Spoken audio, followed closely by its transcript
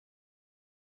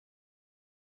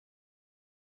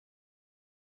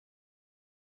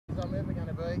I'm ever going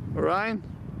to be. Right?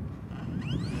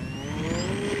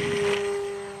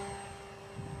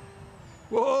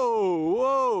 Whoa,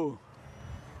 whoa!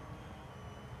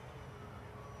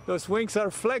 Those wings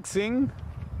are flexing.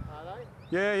 Are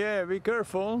they? Yeah, yeah, be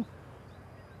careful.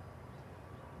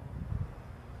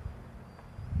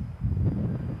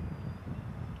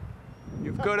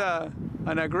 You've got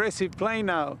an aggressive plane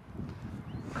now.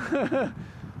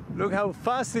 Look how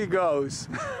fast it goes.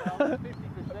 Well,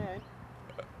 50%.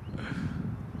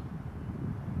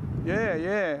 Yeah,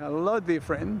 yeah, a lot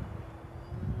different.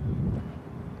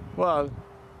 Well,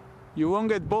 you won't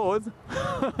get bored.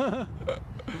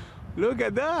 Look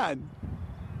at that.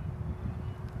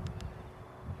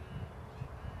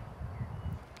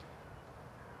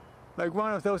 Like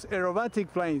one of those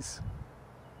aerobatic planes.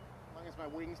 As long as my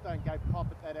wings don't go pop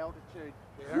at that altitude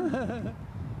there.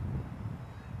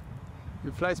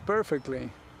 It flies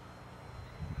perfectly.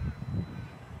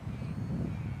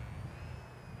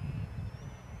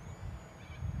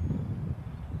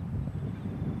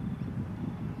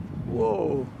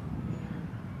 Whoa!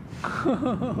 I've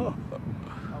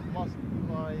lost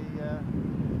my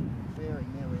bearing,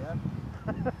 there we are.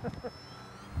 I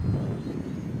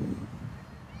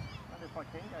wonder if I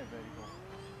can go vertical.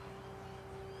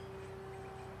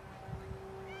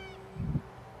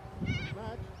 Pretty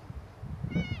much.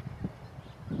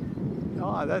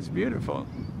 Oh, that's beautiful.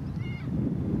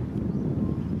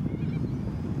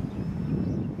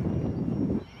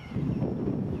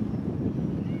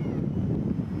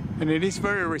 And it is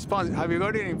very responsive. Have you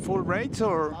got it in full rates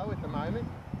or? Low at the moment.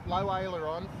 Low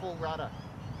aileron, full rudder.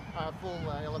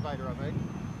 Full elevator, I mean.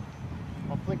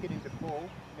 I'll flick it into full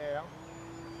now.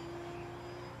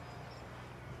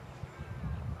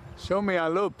 Show me a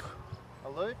loop. A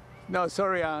loop. No,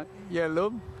 sorry, yeah,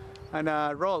 loop and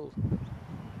a roll.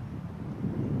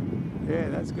 Yeah,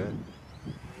 that's good.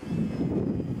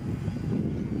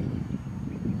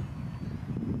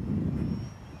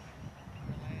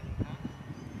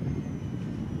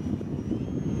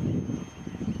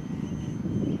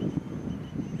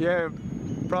 Yeah,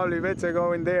 probably better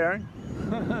go in there.